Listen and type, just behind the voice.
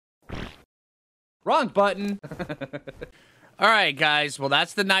Wrong button. All right, guys. Well,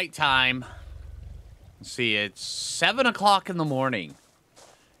 that's the nighttime. Let's see, it's 7 o'clock in the morning.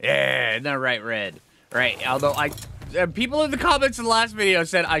 Yeah, isn't that right, Red? Right, although people in the comments in the last video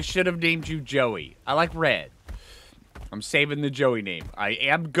said I should have named you Joey. I like Red. I'm saving the Joey name. I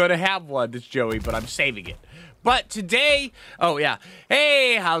am gonna have one that's Joey, but I'm saving it. But today, oh yeah.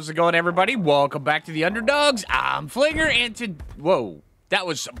 Hey, how's it going, everybody? Welcome back to the Underdogs. I'm Phlinger, and whoa, that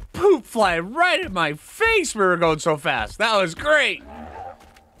was some poop flying right in my face. We were going so fast. That was great.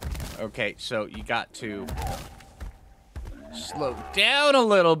 Okay, so you got to slow down a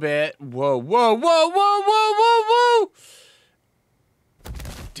little bit. Whoa, whoa, whoa, whoa, whoa, whoa, whoa.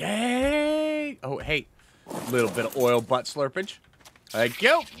 Dang. Oh, hey. A little bit of oil butt slurpage. Thank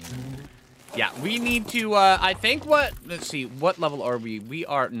you. Yeah, we need to, I think let's see, what level are we? We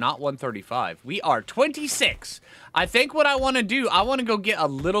are not 135. We are 26. I think what I want to do, I want to go get a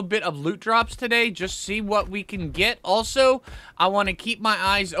little bit of loot drops today, just see what we can get. Also, I want to keep my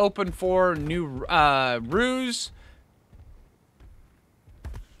eyes open for new, ruse.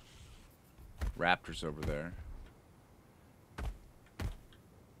 Raptors over there.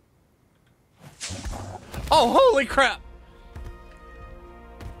 Oh, holy crap!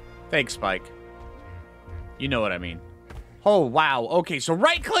 Thanks, Spike. You know what I mean. Oh, wow. Okay, so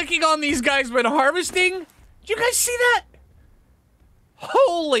right-clicking on these guys when harvesting? Did you guys see that?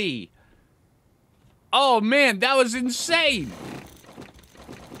 Holy! Oh, man, that was insane.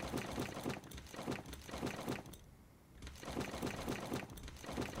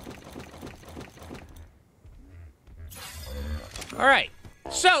 All right.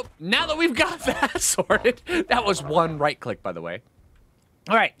 So, now that we've got that sorted, that was one right-click, by the way.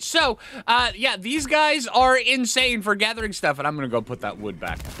 All right, so, yeah, these guys are insane for gathering stuff, and I'm going to go put that wood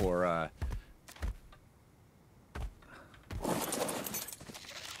back for,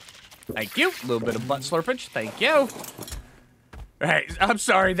 Thank you. A little bit of butt slurpage. Thank you. All right, I'm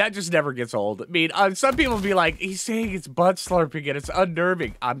sorry. That just never gets old. I mean, some people be like, he's saying it's butt slurping and it's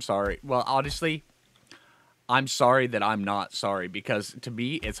unnerving. I'm sorry. Well, honestly, I'm sorry that I'm not sorry, because to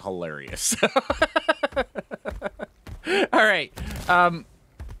me, it's hilarious. All right. Oh,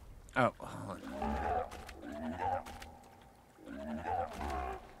 hold on.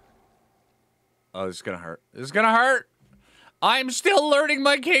 Oh, this is gonna hurt. This is gonna hurt. I'm still learning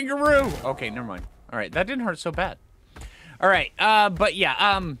my kangaroo. Okay, never mind. All right, that didn't hurt so bad. All right, but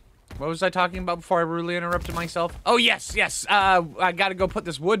yeah, what was I talking about before I rudely interrupted myself? Oh, yes, yes. I gotta go put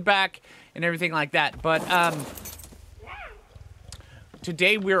this wood back and everything like that. But,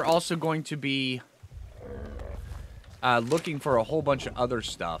 today we're also going to be looking for a whole bunch of other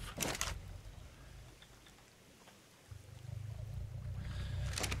stuff.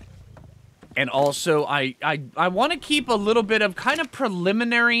 And also, I want to keep a little bit of kind of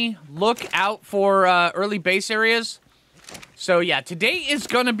preliminary look out for early base areas. So yeah, today is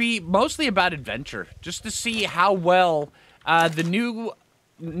going to be mostly about adventure, just to see how well the new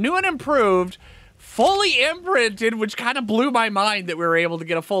and improved, fully imprinted, which kind of blew my mind that we were able to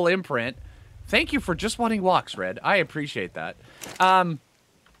get a full imprint. Thank you for just wanting walks, Red. I appreciate that.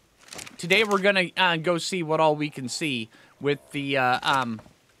 Today we're going to go see what all we can see with the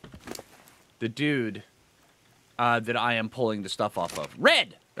dude that I am pulling the stuff off of.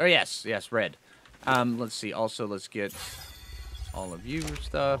 Red! Oh, yes, yes, Red. Let's see. Also, let's get all of you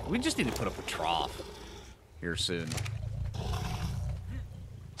stuff. We just need to put up a trough here soon.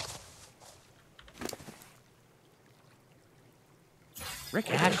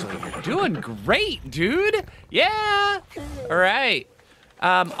 Rick Ashley, you're doing great, dude! Yeah! All right.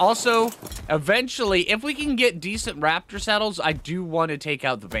 Also, eventually, if we can get decent raptor saddles, I do want to take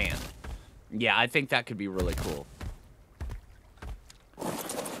out the van. Yeah, I think that could be really cool.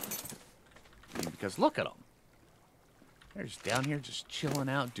 Because look at them. They're just down here just chilling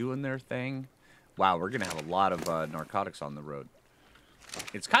out, doing their thing. Wow, we're going to have a lot of narcotics on the road.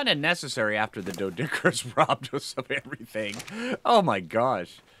 It's kind of necessary after the Dodickers robbed us of everything. Oh my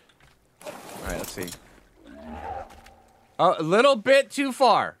gosh. All right, let's see. Oh, a little bit too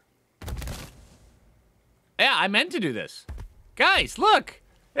far. Yeah, I meant to do this. Guys, look.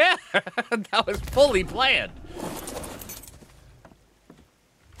 Yeah, that was fully planned.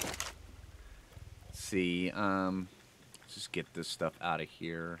 Let's see, let's just get this stuff out of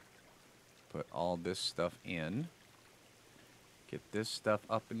here. Put all this stuff in. Get this stuff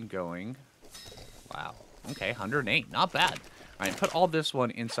up and going. Wow. Okay, 108. Not bad. All right, put all this one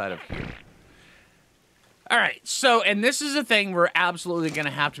inside of here. All right, so, and this is a thing we're absolutely going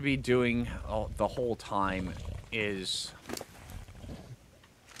to have to be doing the whole time is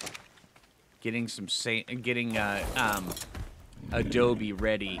getting some adobe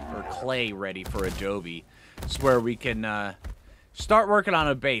ready, or clay ready for adobe. It's where we can start working on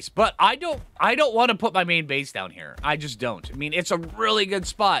a base. But I don't want to put my main base down here. I just don't. I mean, it's a really good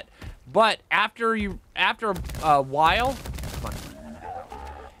spot. But after a while, come on.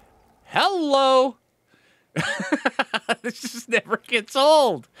 Hello. This just never gets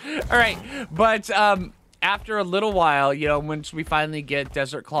old. All right, but after a little while, you know, once we finally get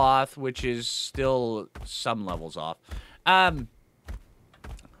desert cloth, which is still some levels off,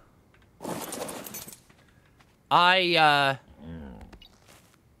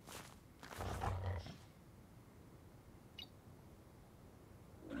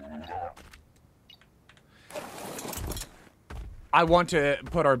 I want to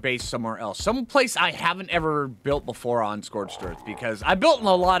put our base somewhere else. Some place I haven't ever built before on Scorched Earth, because I built in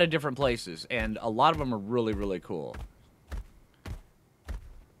a lot of different places, and a lot of them are really, really cool.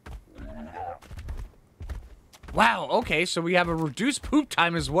 Wow, okay, so we have a reduced poop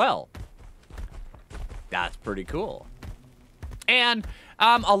time as well. That's pretty cool. And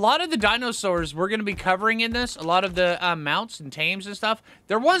a lot of the dinosaurs we're going to be covering in this, a lot of the mounts and tames and stuff,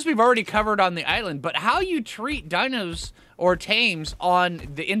 they're ones we've already covered on the island, but how you treat dinos or tames on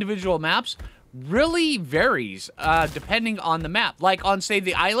the individual maps really varies depending on the map. Like on, say,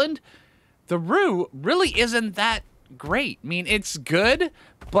 the island, the Roo really isn't that great. I mean, it's good,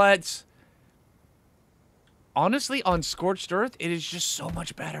 but honestly, on Scorched Earth, it is just so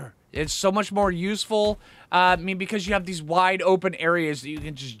much better. It's so much more useful. I mean, because you have these wide open areas that you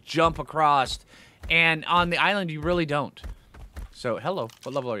can just jump across. And on the island, you really don't. So, hello.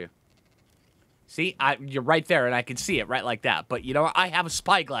 What level are you? See, you're right there, and I can see it right like that. But, you know what? I have a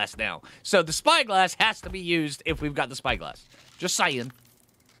spyglass now. So, the spyglass has to be used if we've got the spyglass. Just saying.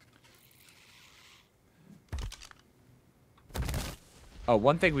 Oh,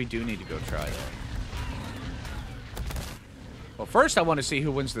 one thing we do need to go try, though. Well, first I want to see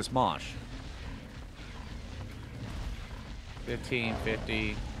who wins this mosh. 15,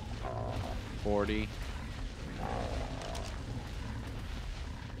 50, 40,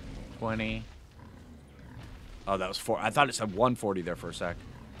 20. Oh, that was 4. I thought it said 140 there for a sec.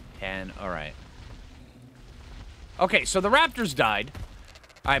 10. All right. Okay, so the raptors died.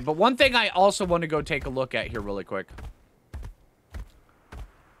 All right, but one thing I also want to go take a look at here really quick.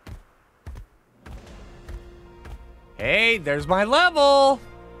 Hey, there's my level.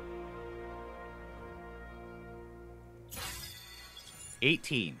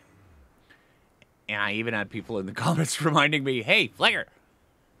 18. And I even had people in the comments reminding me, hey, Phlinger,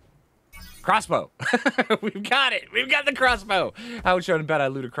 crossbow. We've got it. We've got the crossbow. I was showing in bed I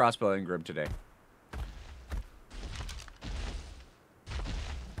loot a crossbow in Grim today.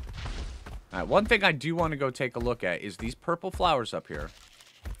 All right, one thing I do want to go take a look at is these purple flowers up here.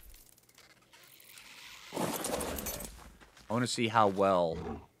 I want to see how well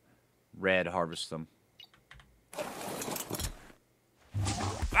red harvests them.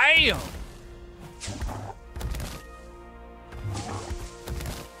 Bam!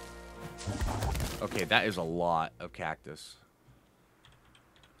 Okay, that is a lot of cactus.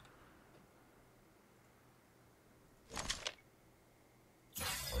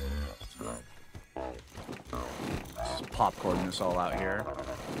 Just popcorn this all out here.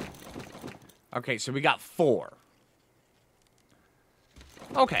 Okay, so we got 4.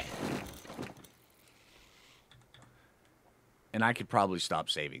 Okay. And I could probably stop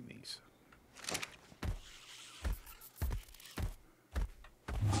saving these.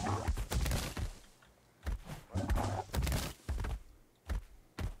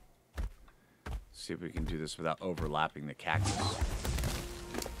 See if we can do this without overlapping the cactus.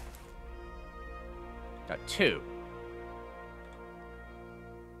 Got 2.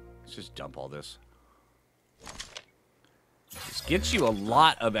 Let's just dump all this. This gets you a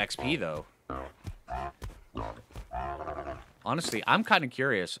lot of XP, though. Honestly, I'm kind of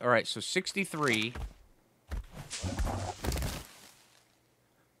curious. All right, so 63.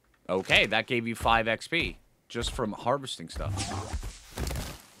 Okay, that gave you 5 XP just from harvesting stuff.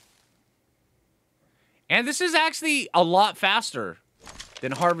 And this is actually a lot faster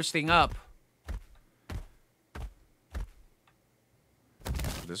than harvesting up.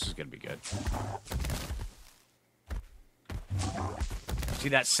 This is going to be good. See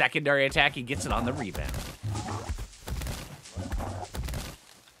that secondary attack? He gets it on the rebound.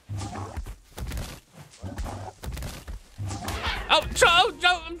 Oh,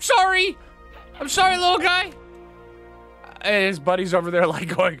 I'm sorry. I'm sorry, little guy. And his buddy's over there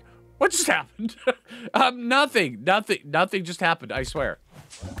like going, what just happened? Nothing just happened, I swear.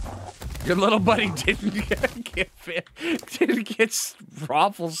 Your little buddy didn't get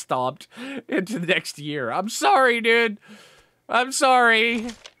raffle stomped into the next year. I'm sorry, dude. I'm sorry.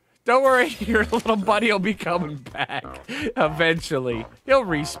 Don't worry, your little buddy will be coming back eventually. He'll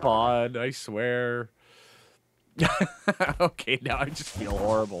respawn, I swear. Okay, now I just feel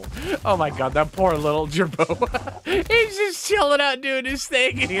horrible. Oh my god, that poor little gerbo. He's just chilling out doing his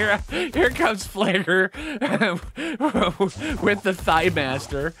thing, and here comes Phlinger with the Thigh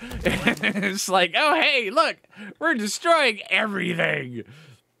Master. It's like, oh hey, look, we're destroying everything.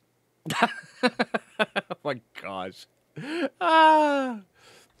 Oh my gosh.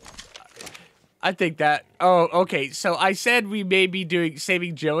 I think that, oh, okay, so I said we may be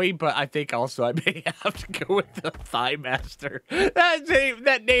saving Joey, but I think also I may have to go with the Thigh Master.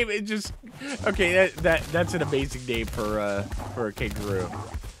 That name is just, okay, that's an amazing name for a kangaroo.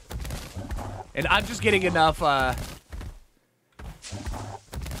 And I'm just getting enough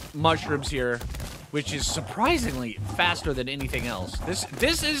mushrooms here, which is surprisingly faster than anything else.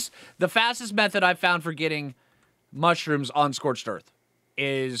 This is the fastest method I've found for getting mushrooms on Scorched Earth,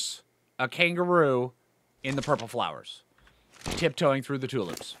 is a kangaroo in the purple flowers, tiptoeing through the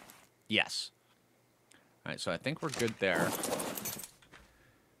tulips. Yes. All right, so I think we're good there.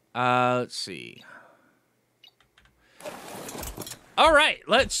 Let's see. All right,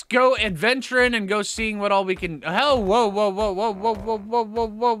 let's go adventuring and go seeing what all we can. Oh, whoa, whoa, whoa, whoa, whoa, whoa, whoa, whoa,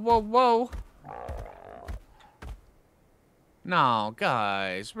 whoa, whoa, whoa. No,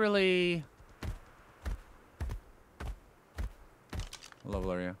 guys, really? What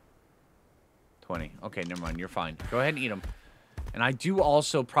level are you? 20. Okay, never mind. You're fine. Go ahead and eat them. And I do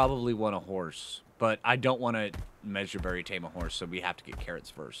also probably want a horse, but I don't want to measure berry tame a horse, so we have to get carrots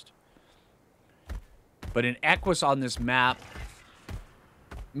first. But in Equus on this map,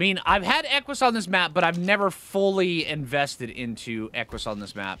 I mean, I've had Equus on this map, but I've never fully invested into Equus on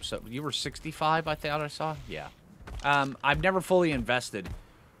this map. So you were 65, I thought I saw? Yeah. I've never fully invested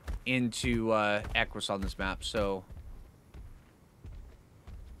into Equus on this map, so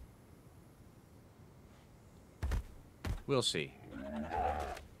we'll see.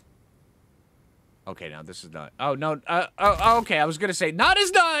 Okay, now this is not. Oh no. Okay. I was gonna say not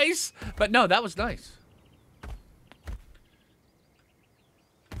as nice, but no, that was nice.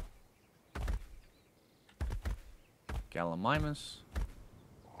 Gallimimus.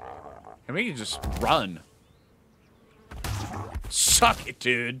 And we can just run. Suck it,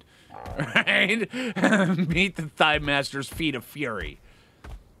 dude. Right? Meet the Thigh Master's feet of fury.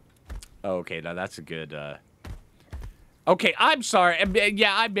 Okay, now that's a good. Okay, I'm sorry.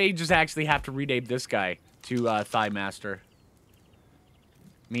 Yeah, I may just actually have to rename this guy to Thigh Master.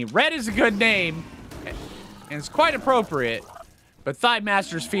 I mean, Red is a good name, and it's quite appropriate, but Thigh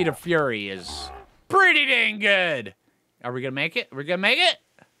Master's Feet of Fury is pretty dang good. Are we gonna make it? We're gonna make it?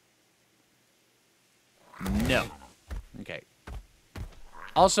 No. Okay.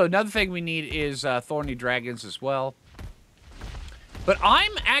 Also, another thing we need is Thorny Dragons as well. But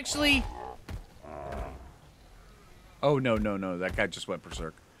I'm actually... Oh, no, no, no. That guy just went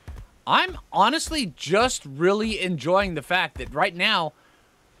berserk. I'm honestly just really enjoying the fact that right now,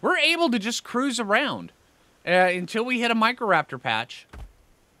 we're able to just cruise around until we hit a Microraptor patch.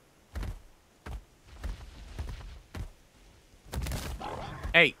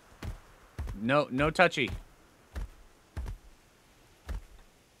 Hey. No touchy.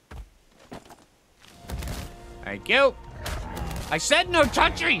 Thank you. I said no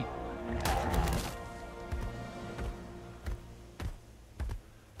touchy.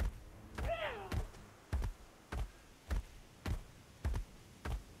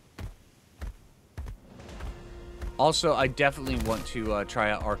 Also, I definitely want to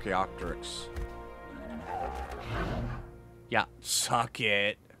try out Archaeopteryx. Yeah, suck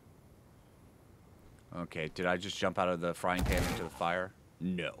it. Okay, did I just jump out of the frying pan into the fire?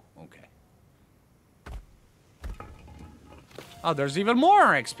 No. Okay. Oh, there's even more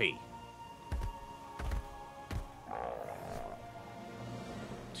XP.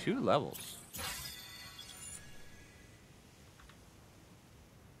 2 levels.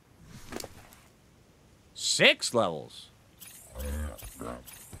 Six levels.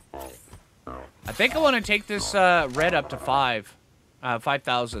 I think I want to take this red up to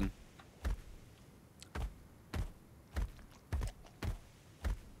 5,000.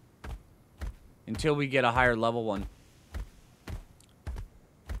 Until we get a higher level one.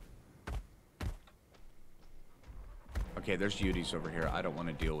 Okay, there's Uties over here. I don't want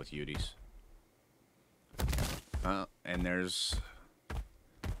to deal with Uties. And there's...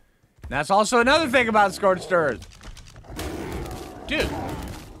 That's also another thing about Scorched Earth. Dude.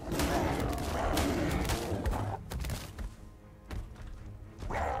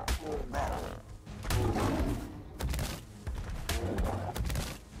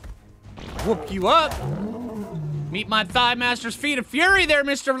 Whoop you up. Meet my Thigh Master's feet of fury there,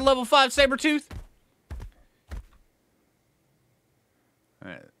 Mr. Level 5 Sabretooth.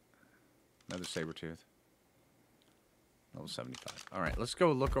 Alright. Another Sabretooth. Level 75. Alright, let's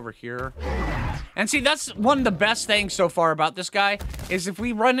go look over here. And see, that's one of the best things so far about this guy, is if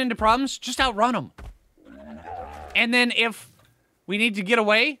we run into problems, just outrun him. And then if we need to get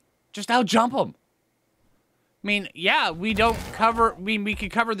away, just outjump him. I mean, yeah, we don't cover... I mean, we can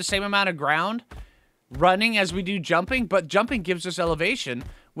cover the same amount of ground running as we do jumping, but jumping gives us elevation,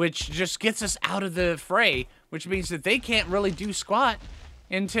 which just gets us out of the fray, which means that they can't really do squat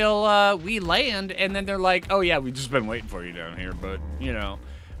until we land, and then they're like, oh yeah, we've just been waiting for you down here, but, you know.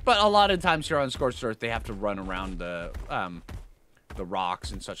 But a lot of times here on Scorched Earth, they have to run around the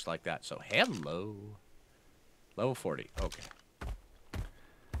rocks and such like that. So, hello. Level 40, okay.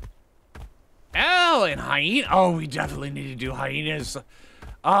 Oh, and hyena. Oh, we definitely need to do hyenas.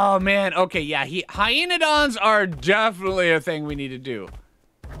 Oh, man. Okay, yeah. Hyenodons are definitely a thing we need to do.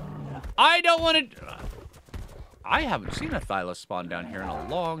 I don't want to... I haven't seen a Thylus spawn down here in a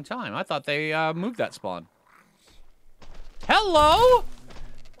long time. I thought they moved that spawn. Hello?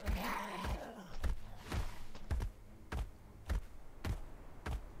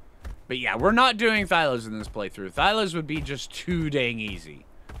 But yeah, we're not doing Thylus in this playthrough. Thylus would be just too dang easy.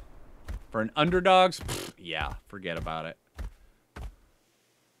 For an Underdogs, pfft, yeah, forget about it.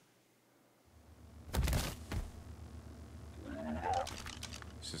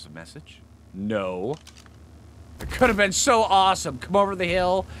 Is this a message? No. It could have been so awesome. Come over the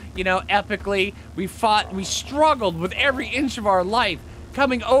hill, you know, epically. We fought, we struggled with every inch of our life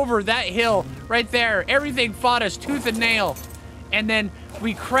coming over that hill right there. Everything fought us tooth and nail. And then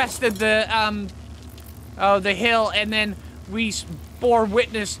we crested the hill, and then we bore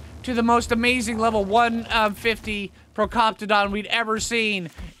witness to the most amazing level 150 Procoptodon we'd ever seen,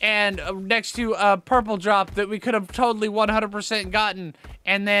 and next to a purple drop that we could have totally 100% gotten,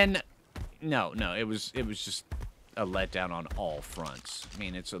 and then, no, it was just a letdown on all fronts. I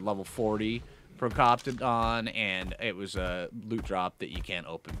mean, it's a level 40 Procoptodon, and it was a loot drop that you can't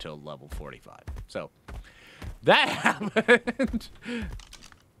open till level 45. So, that happened.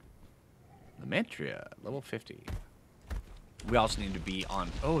 Lamentria, level 50. We also need to be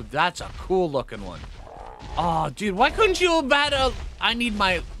on... Oh, that's a cool-looking one. Oh, dude, why couldn't you have had a... I need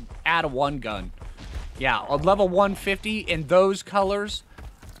my add-a-one gun. Yeah, a level 150 in those colors.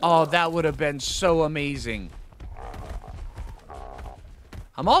 Oh, that would have been so amazing.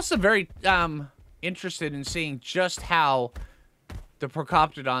 I'm also very interested in seeing just how the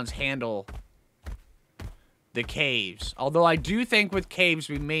Procoptodons handle the caves. Although I do think with caves,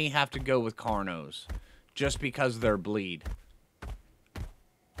 we may have to go with Carnos. Just because they're bleed.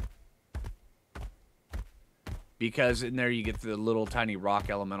 Because in there you get the little tiny rock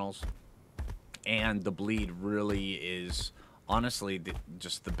elementals. And the bleed really is, honestly,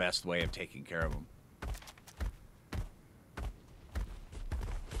 just the best way of taking care of them.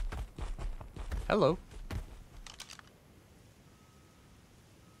 Hello.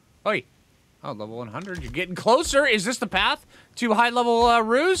 Oi. Oh, level 100. You're getting closer. Is this the path to high-level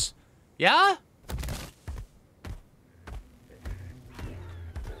ruse? Yeah?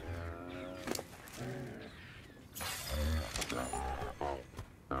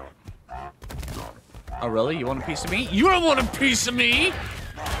 Oh, really? You want a piece of me? You don't want a piece of me!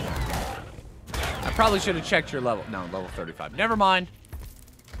 I probably should have checked your level. No, level 35. Never mind.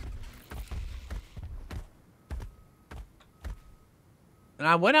 And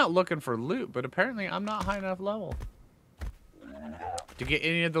I went out looking for loot, but apparently I'm not high enough level to get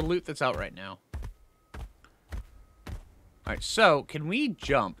any of the loot that's out right now. Alright, so, can we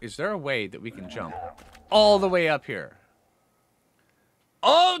jump? Is there a way that we can jump all the way up here?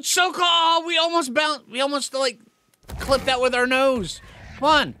 Oh, it's so cool! Oh, we almost bounced. We almost, like, clipped that with our nose. Come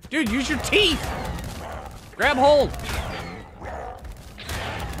on. Dude, use your teeth. Grab hold.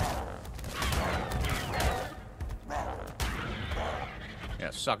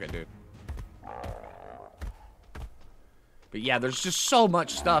 Yeah, suck it, dude. But yeah, there's just so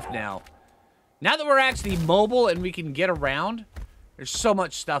much stuff now. Now that we're actually mobile and we can get around, there's so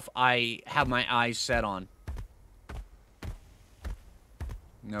much stuff I have my eyes set on.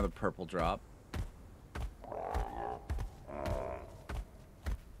 Another purple drop.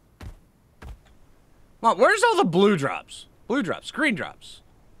 Come on, where's all the blue drops? Blue drops, green drops.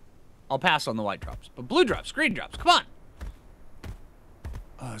 I'll pass on the white drops. But blue drops, green drops, come on.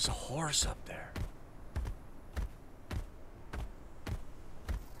 Oh, there's a horse up there.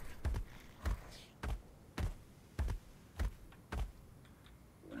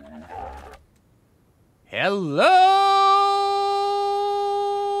 Hello,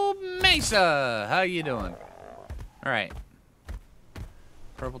 Mesa. How you doing? All right.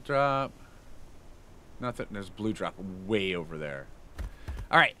 Purple drop. Nothing. There's blue drop way over there.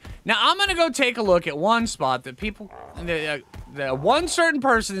 All right. Now, I'm going to go take a look at one spot that people... The one certain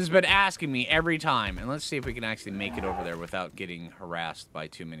person has been asking me every time. And let's see if we can actually make it over there without getting harassed by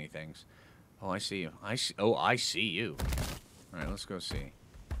too many things. Oh, I see you. I see you. All right, let's go see.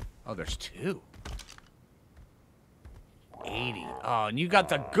 Oh, there's two. 80. Oh, and you got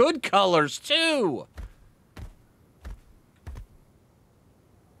the good colors, too.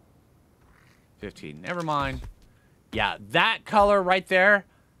 15. Never mind. Yeah, that color right there,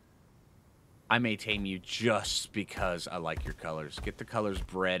 I may tame you just because I like your colors. Get the colors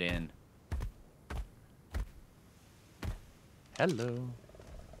bred in. Hello.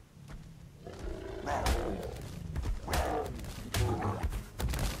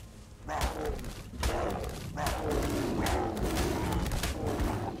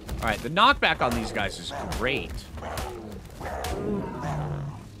 Alright, the knockback on these guys is great.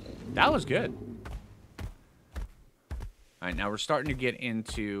 That was good. Alright, now we're starting to get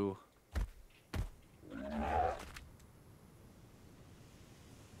into...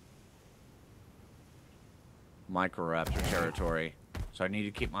 Microraptor territory. So I need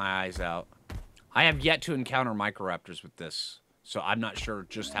to keep my eyes out. I have yet to encounter Microraptors with this, so I'm not sure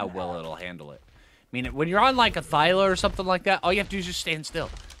just how well it'll handle it. I mean, when you're on like a Thyla or something like that, all you have to do is just stand still.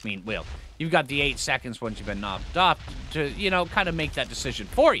 I mean, well, you've got the 8 seconds once you've been knocked off to, you know, kind of make that decision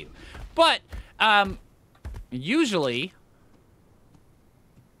for you. But, usually...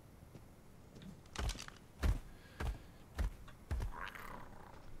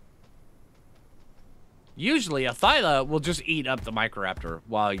 Usually, a Thyla will just eat up the Microraptor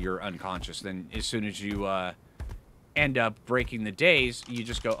while you're unconscious. Then, as soon as you end up breaking the daze, you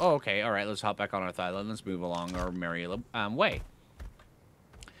just go, oh, okay, all right, let's hop back on our Thyla and let's move along our merry way.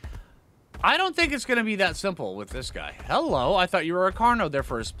 I don't think it's going to be that simple with this guy. Hello, I thought you were a Carno there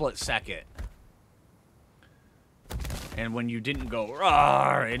for a split second. And when you didn't go,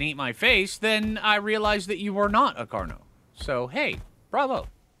 rawr, and eat my face, then I realized that you were not a Carno. So, hey, bravo.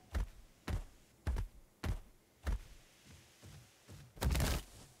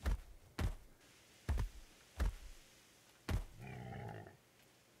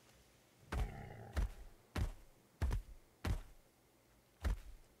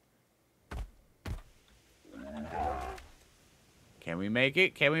 Can we make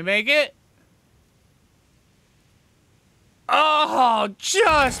it? Can we make it? Oh,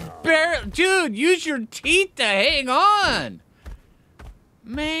 just barely. Dude, use your teeth to hang on.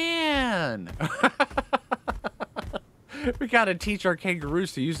 Man. We gotta teach our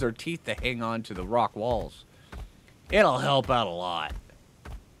kangaroos to use their teeth to hang on to the rock walls. It'll help out a lot.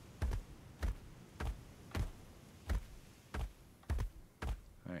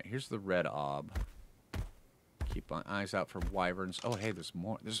 Alright, here's the red ob. Keep my eyes out for wyverns. Oh, hey, there's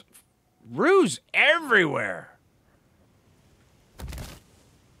more. There's roos everywhere.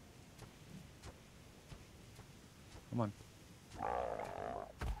 Come on. Are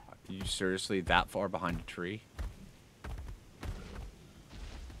you seriously that far behind a tree?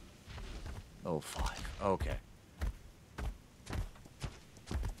 Oh, 5. Okay.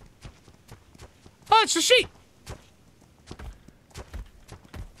 Oh, it's a sheep!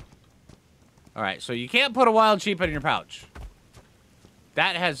 Alright, so you can't put a wild sheep in your pouch.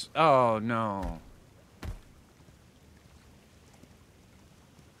 That has... Oh, no.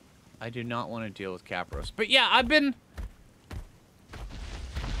 I do not want to deal with Capros. But yeah, I've been...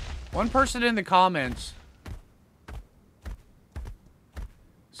 One person in the comments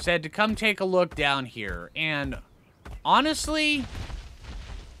said to come take a look down here. And honestly... I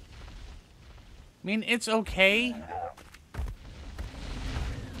mean, it's okay.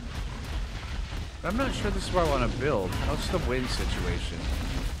 I'm not sure this is where I want to build. How's the wind situation?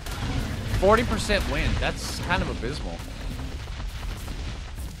 40% wind. That's kind of abysmal.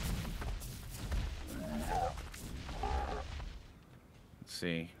 Let's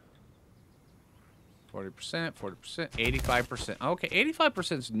see. 40%, 40%, 85%. Okay,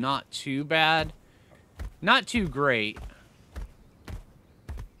 85% is not too bad. Not too great.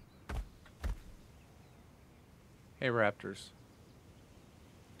 Hey, Raptors.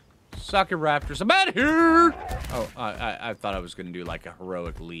 Sucker Raptors, I'm out of here! Oh, I thought I was going to do like a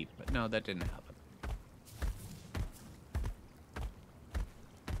heroic leap, but no, that didn't happen.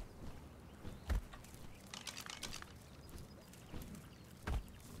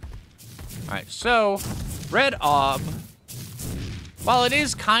 Alright, so, red ob, while it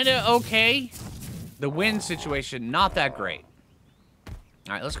is kind of okay, the wind situation, not that great.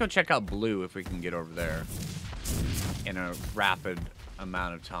 Alright, let's go check out blue if we can get over there in a rapid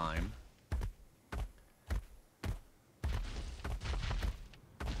amount of time.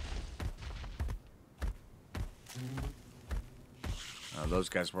 Those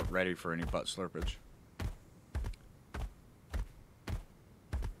guys weren't ready for any butt slurpage.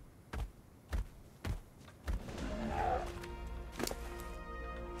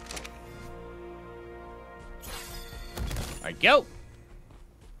 All right, go.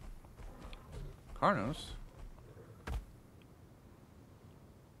 Carnos.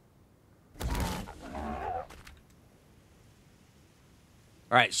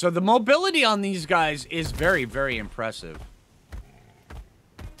 All right, so the mobility on these guys is very, very impressive.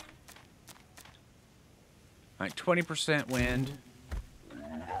 All right, 20% wind.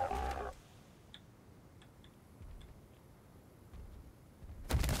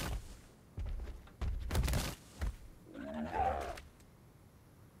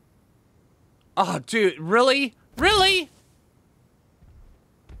 Oh, dude, really? Really?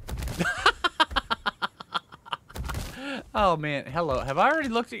 Oh, man. Hello. Have I already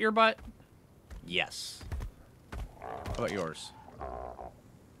looked at your butt? Yes. How about yours?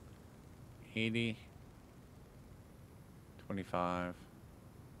 80. 25.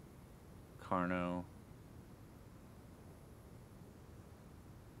 Carno.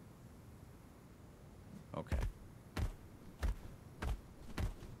 Okay.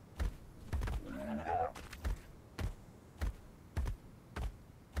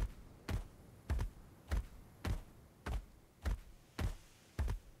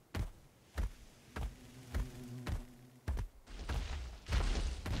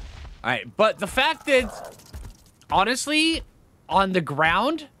 All right, but the fact that, honestly, on the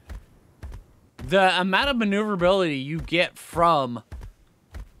ground, the amount of maneuverability you get from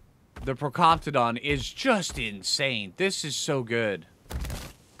the Procoptodon is just insane. This is so good.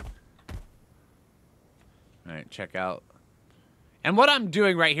 All right, check out. And what I'm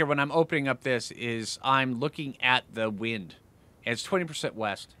doing right here when I'm opening up this is I'm looking at the wind. It's 20%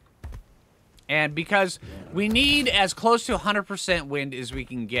 west. And because we need as close to 100% wind as we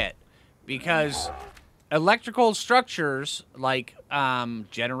can get. Because electrical structures, like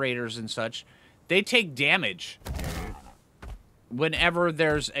generators and such, they take damage whenever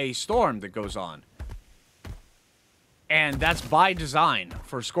there's a storm that goes on. And that's by design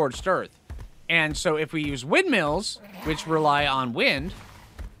for Scorched Earth. And so if we use windmills, which rely on wind,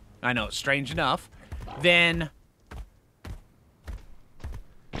 I know, strange enough, then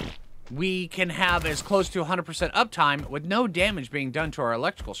we can have as close to 100% uptime with no damage being done to our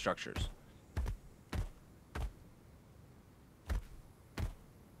electrical structures.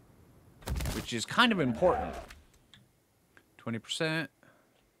 Which is kind of important. 20%.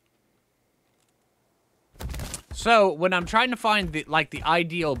 So, when I'm trying to find the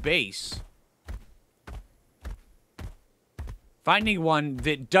ideal base, finding one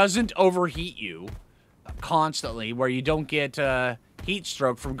that doesn't overheat you constantly, where you don't get heat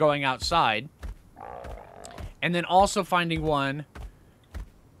stroke from going outside, and then also finding one,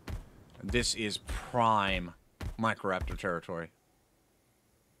 this is prime Microraptor territory.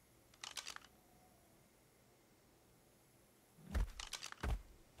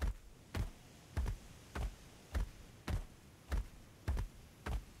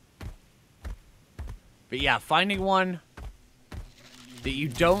 But yeah, finding one that you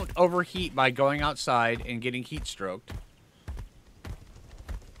don't overheat by going outside and getting heat stroked.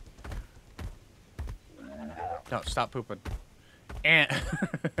 No, stop pooping. And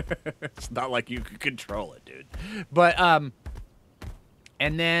it's not like you can control it, dude. But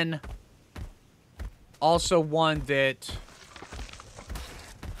and then also one that,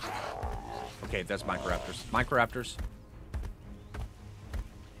 okay, that's Microraptors.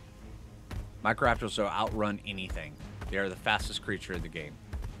 Microraptors will outrun anything. They are the fastest creature in the game.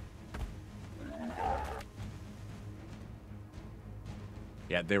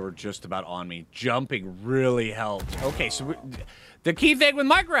 Yeah, they were just about on me. Jumping really helped. Okay, so the key thing with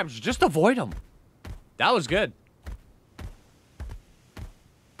Microraptors, just avoid them. That was good.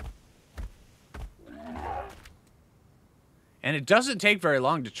 And it doesn't take very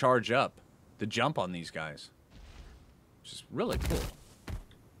long to charge up the jump on these guys. Which is really cool.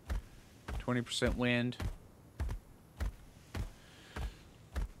 20% wind.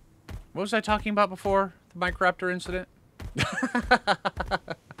 What was I talking about before the Microraptor incident?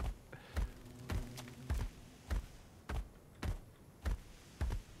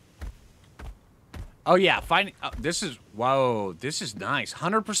 Oh yeah, finding. This is, whoa, this is nice.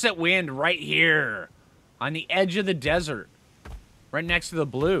 100% wind right here on the edge of the desert, right next to the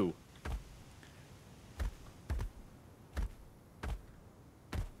blue.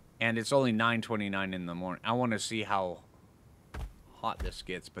 And it's only 9:29 in the morning. I want to see how hot this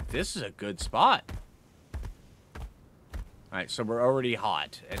gets, but this is a good spot. All right, so we're already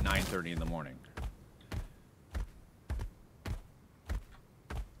hot at 9:30 in the morning.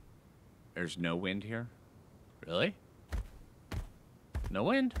 There's no wind here? Really? No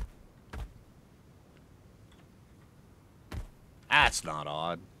wind? That's not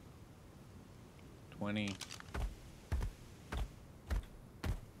odd. 20.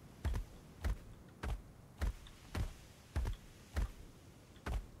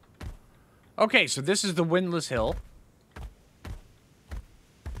 Okay, so this is the windless hill.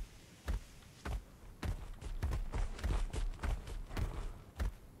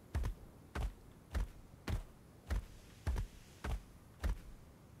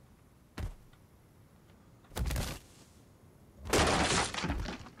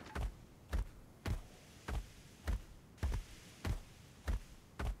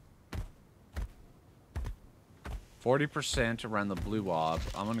 %, around the blue wob.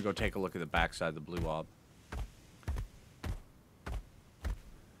 I'm gonna go take a look at the backside of the blue wob.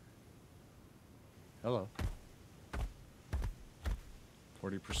 Hello.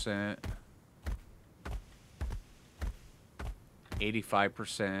 40%.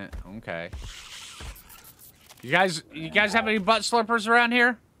 85%. Okay. You guys have any butt slurpers around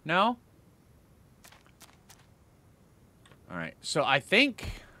here? No? Alright, so I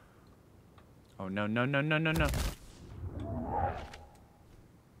think... Oh, no, no, no, no, no, no.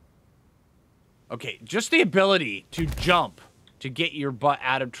 Okay, just the ability to jump to get your butt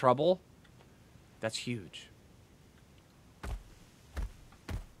out of trouble, that's huge.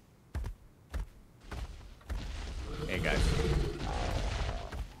 Hey, guys.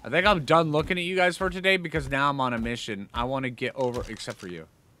 I think I'm done looking at you guys for today because now I'm on a mission. I want to get over, except for you.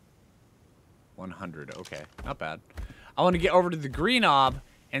 100, okay, not bad. I want to get over to the green knob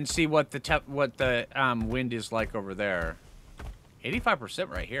and see what the wind is like over there. 85%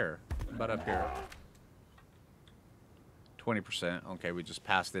 right here. About up here. 20%. Okay, we just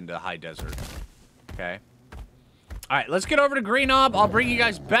passed into high desert. Okay. Alright, let's get over to Green Knob. I'll bring you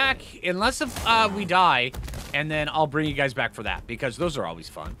guys back, unless if we die, and then I'll bring you guys back for that, because those are always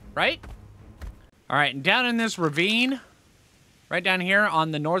fun, right? Alright, and down in this ravine, right down here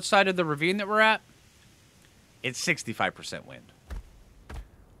on the north side of the ravine that we're at, it's 65% wind.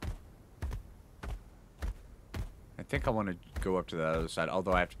 I think I want to go up to the other side,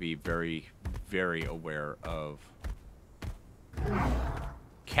 although I have to be very, very aware of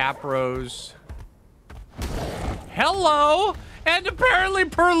Capros. Hello! And apparently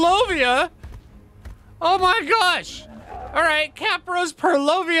Perlovia! Oh my gosh! Alright, Capros,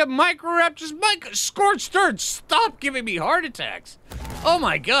 Perlovia, Microraptors, Scorched Earth, stop giving me heart attacks! Oh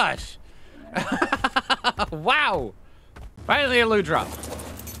my gosh! Wow! Finally a loot drop.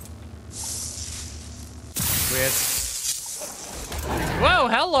 With... Whoa,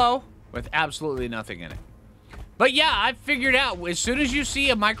 hello! With absolutely nothing in it. But yeah, I figured out, as soon as you see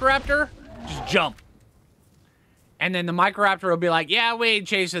a Microraptor, just jump. And then the Microraptor will be like, yeah, we ain't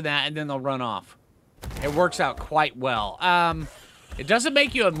chasing that, and then they'll run off. It works out quite well. It doesn't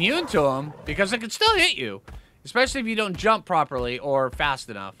make you immune to them, because it can still hit you. Especially if you don't jump properly or fast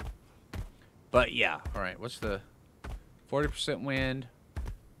enough. But yeah, alright, what's the... 40% wind.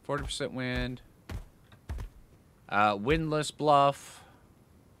 40% wind. Windless bluff.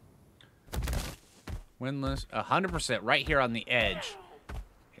 Windless. 100% right here on the edge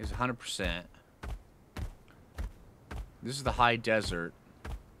is 100%. This is the high desert.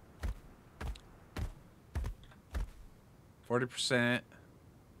 40%.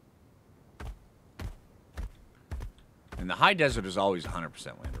 And the high desert is always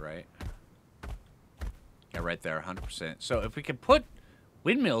 100% wind, right? Yeah, right there, 100%. So if we can put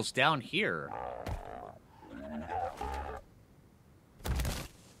windmills down here...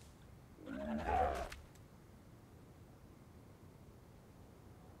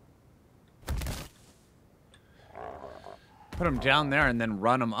 Put them down there and then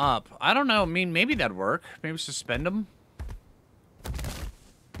run them up. I don't know. I mean, maybe that'd work. Maybe suspend them.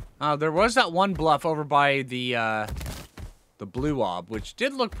 There was that one bluff over by the blue wob, which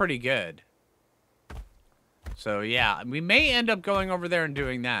did look pretty good. So, yeah. We may end up going over there and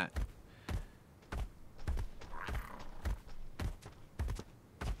doing that.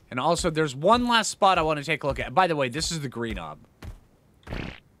 And also, there's one last spot I want to take a look at. By the way, this is the green knob.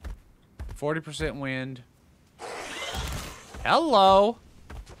 40% wind. Hello.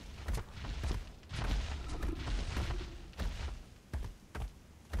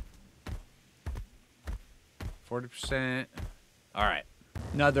 %. All right.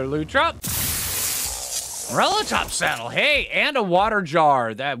 Another loot drop. Relotop saddle. Hey, and a water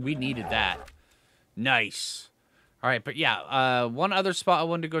jar. That we needed that. Nice. All right, but yeah, one other spot I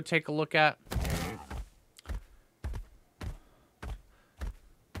wanted to go take a look at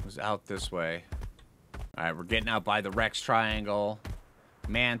was out this way. All right, we're getting out by the Rex Triangle.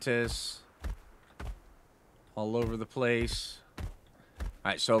 Mantis. all over the place. All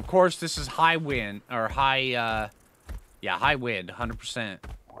right, so of course this is high wind, or high, yeah, high wind, 100%.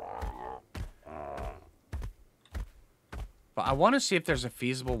 But I want to see if there's a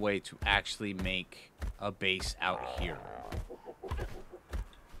feasible way to actually make a base out here.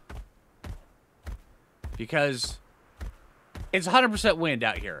 Because it's 100% wind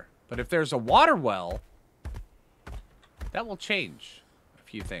out here. But if there's a water well, that will change a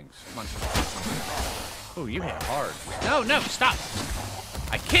few things. Come on. Oh, you hit hard. No, no, stop.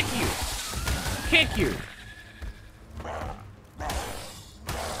 I kick you. Kick you.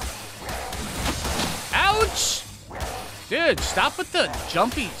 Ouch! Dude, stop with the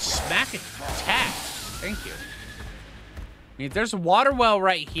jumpy smack attack. Thank you. I mean, if there's a water well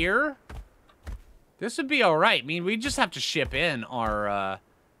right here, this would be all right. I mean, we just have to ship in our,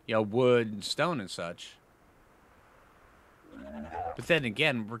 you know, wood and stone and such. But then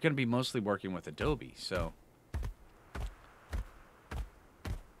again, we're going to be mostly working with Adobe, so.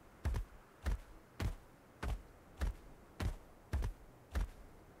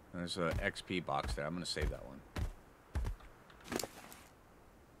 There's an XP box there. I'm going to save that one. Of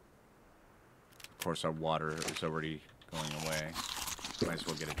course, our water is already going away. Might as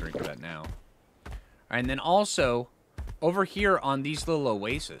well get a drink of that now. All right, and then also, over here on these little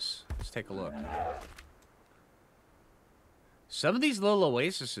oases, let's take a look. Some of these little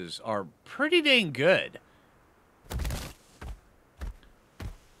oases are pretty dang good.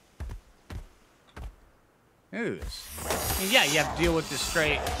 Look at this. I mean, yeah, you have to deal with this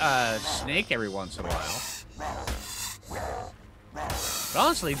stray snake every once in a while. But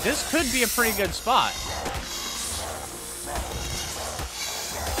honestly, this could be a pretty good spot.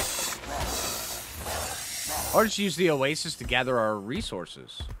 Or just use the oasis to gather our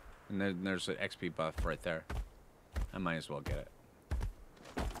resources. And then there's an XP buff right there. I might as well get it.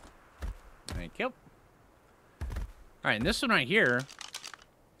 Thank you. Alright, and this one right here,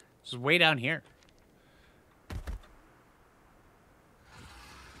 this is way down here.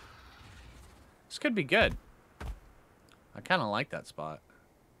 This could be good. I kind of like that spot.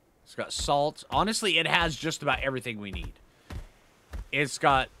 It's got salt. Honestly, it has just about everything we need. It's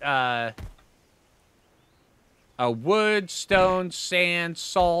got a wood, stone, sand,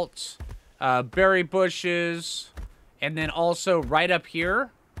 salt, berry bushes, and then also right up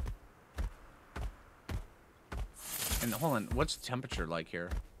here. And hold on, what's the temperature like here?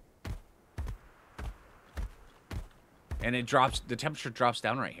 And it drops, the temperature drops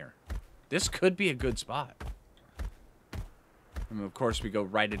down right here. This could be a good spot. And of course, we go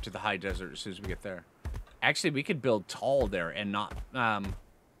right into the high desert as soon as we get there. Actually, we could build tall there and not,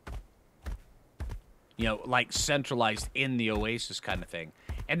 you know, like centralized in the oasis kind of thing.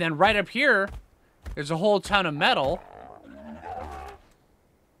 And then right up here, there's a whole ton of metal.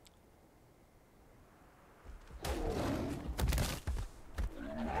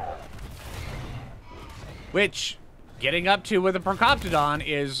 Which, getting up to with a Procoptodon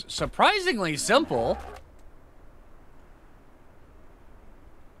is surprisingly simple.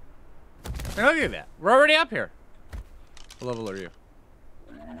 And look at that. We're already up here. What level are you?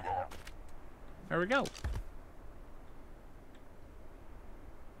 There we go.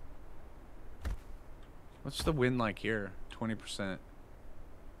 What's the wind like here? 20%.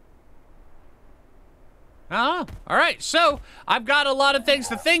 Oh, all right. So I've got a lot of things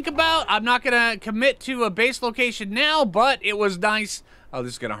to think about. I'm not going to commit to a base location now, but it was nice. Oh,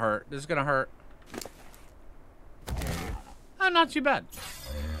 this is going to hurt. This is going to hurt. Oh, not too bad.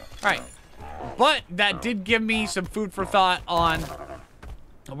 All right. But that did give me some food for thought on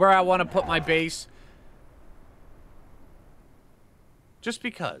where I want to put my base. Just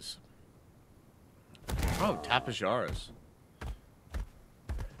because. Oh, Tapajaras.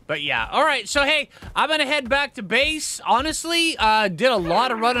 But yeah, all right. So, hey, I'm going to head back to base. Honestly, did a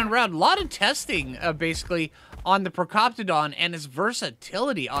lot of running around, a lot of testing, basically, on the Procoptodon and its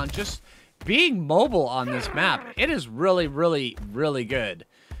versatility on just being mobile on this map. It is really, really, really good.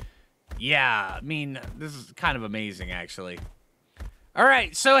 Yeah, I mean, this is kind of amazing, actually. All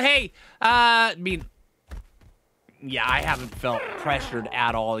right, so, hey, I mean, yeah, I haven't felt pressured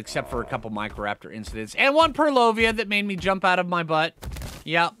at all, except for a couple Microraptor incidents. And one Purlovia that made me jump out of my butt.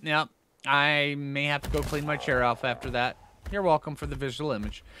 Yep, yep. I may have to go clean my chair off after that. You're welcome for the visual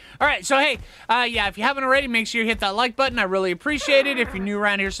image. All right, so, hey, yeah, if you haven't already, make sure you hit that like button. I really appreciate it. If you're new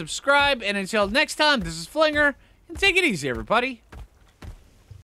around here, subscribe. And until next time, this is Phlinger, and take it easy, everybody.